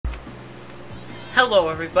Hello,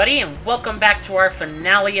 everybody, and welcome back to our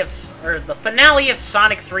finale of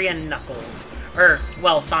Sonic 3 and Knuckles,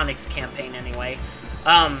 well, Sonic's campaign anyway.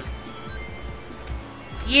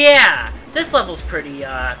 Yeah, this level's pretty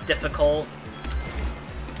difficult.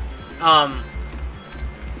 At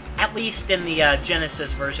least in the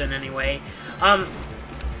Genesis version, anyway.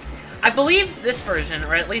 I believe this version,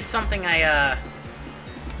 or at least something I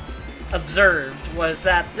observed, was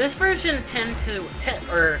that this version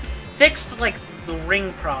fixed like the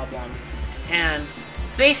ring problem, and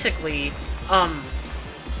basically,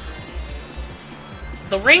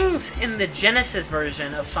 the rings in the Genesis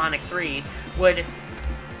version of Sonic 3 would,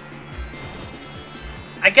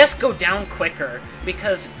 I guess, go down quicker,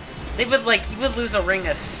 because they would, like, you would lose a ring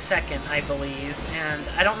a second, I believe, and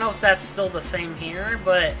I don't know if that's still the same here,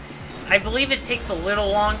 but I believe it takes a little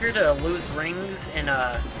longer to lose rings in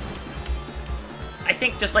I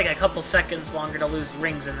think just like a couple seconds longer to lose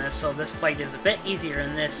rings in this, so this fight is a bit easier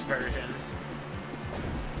in this version.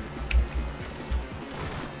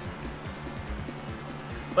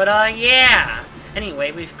 But, yeah!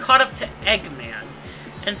 Anyway, we've caught up to Eggman.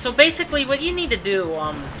 And so basically what you need to do,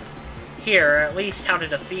 here, or at least how to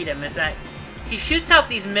defeat him, is that he shoots out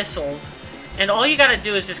these missiles, and all you gotta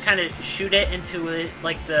do is just kind of shoot it into,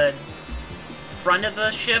 like, the front of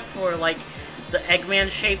the ship, or, like, the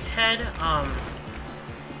Eggman-shaped head,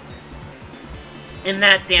 and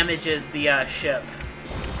that damages the, ship.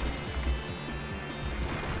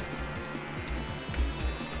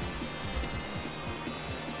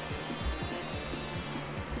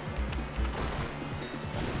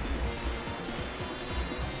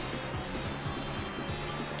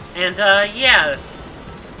 And, yeah,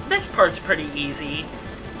 this part's pretty easy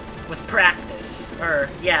with practice. Or,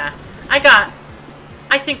 yeah,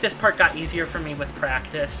 I think this part got easier for me with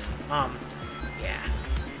practice. Yeah.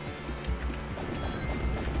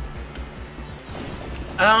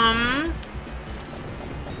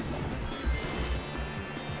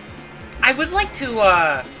 I would like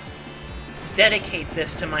to, dedicate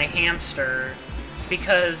this to my hamster,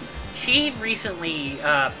 because she recently,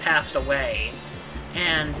 passed away,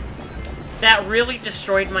 and that really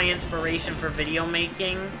destroyed my inspiration for video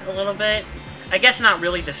making a little bit. I guess not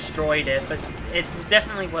really destroyed it, but it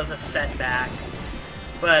definitely was a setback.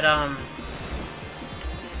 But,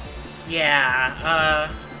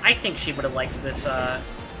 yeah, I think she would have liked this,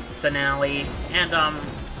 finale, and,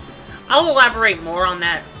 I'll elaborate more on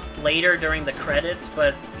that later during the credits,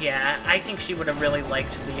 but, yeah, I think she would have really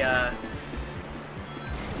liked the,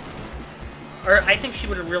 or I think she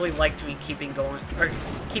would have really liked me keep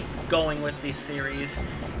going with this series.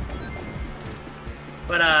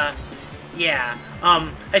 But, yeah,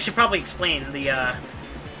 I should probably explain the,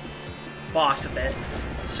 boss a bit.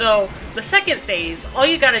 So, the second phase, all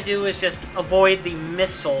you gotta do is just avoid the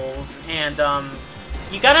missiles, and,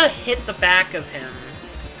 you gotta hit the back of him,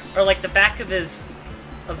 or, like, the back of this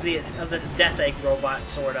Death Egg robot,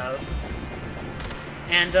 sort of.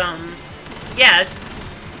 And, yeah,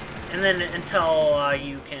 and then until,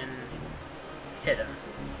 you can hit him.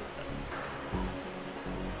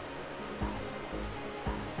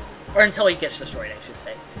 Or until he gets destroyed, I should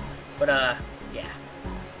say. But, yeah.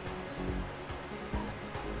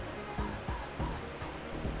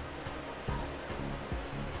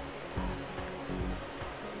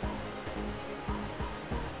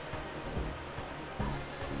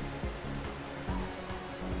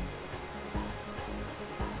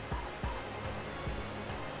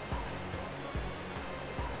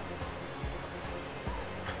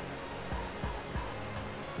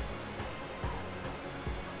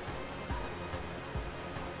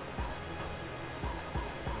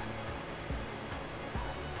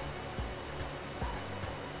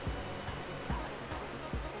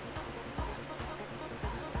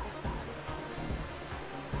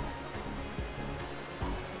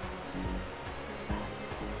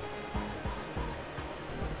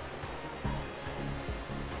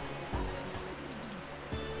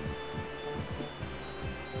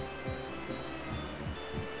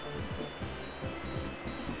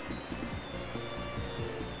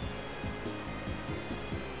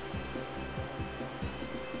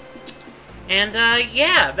 And,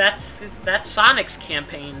 yeah, that's Sonic's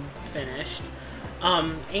campaign finished.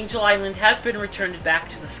 Angel Island has been returned back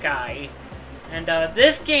to the sky. And,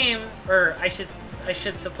 this game, or I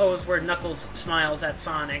should suppose where Knuckles smiles at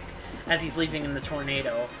Sonic as he's leaving in the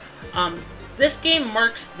tornado. This game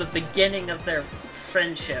marks the beginning of their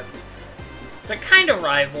friendship. They're kind of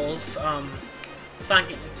rivals.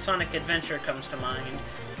 Sonic Adventure comes to mind.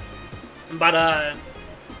 But,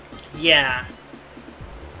 yeah.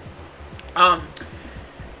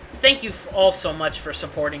 Thank you all so much for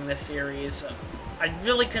supporting this series. I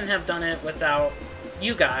really couldn't have done it without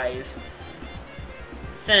you guys,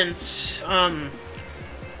 since I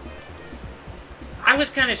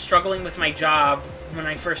was kind of struggling with my job when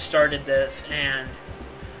I first started this, and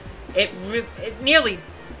it nearly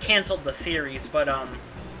canceled the series, but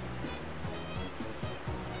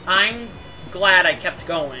I'm glad I kept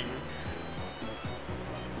going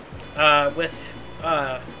with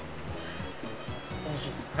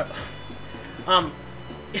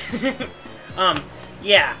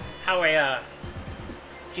yeah, how I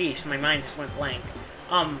geez, my mind just went blank.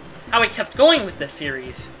 How I kept going with this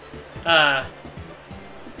series,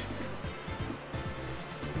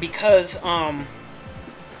 because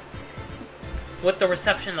with the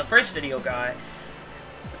reception the first video got,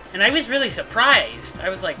 and I was really surprised. I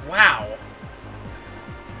was like, wow.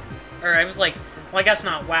 Or I was like, well, I guess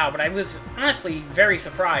not wow, but I was honestly very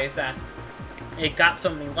surprised that it got so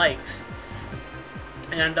many likes.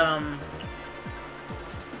 And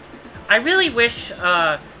I really wish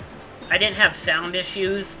I didn't have sound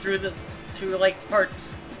issues through like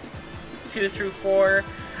parts 2 through 4.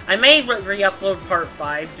 I may re-upload part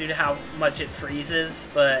 5 due to how much it freezes,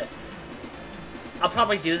 but I'll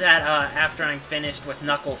probably do that after I'm finished with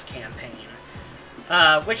Knuckles' campaign,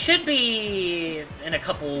 which should be in a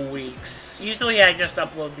couple weeks. Usually I just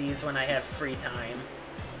upload these when I have free time.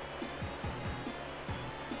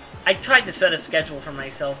 I tried to set a schedule for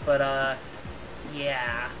myself, but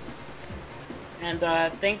yeah. And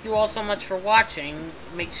thank you all so much for watching.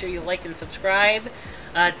 Make sure you like and subscribe.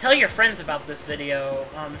 Tell your friends about this video.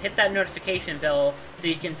 Hit that notification bell so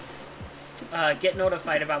you can get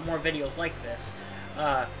notified about more videos like this.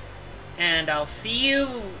 And I'll see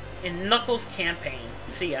you in Knuckles' campaign.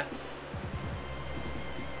 See ya.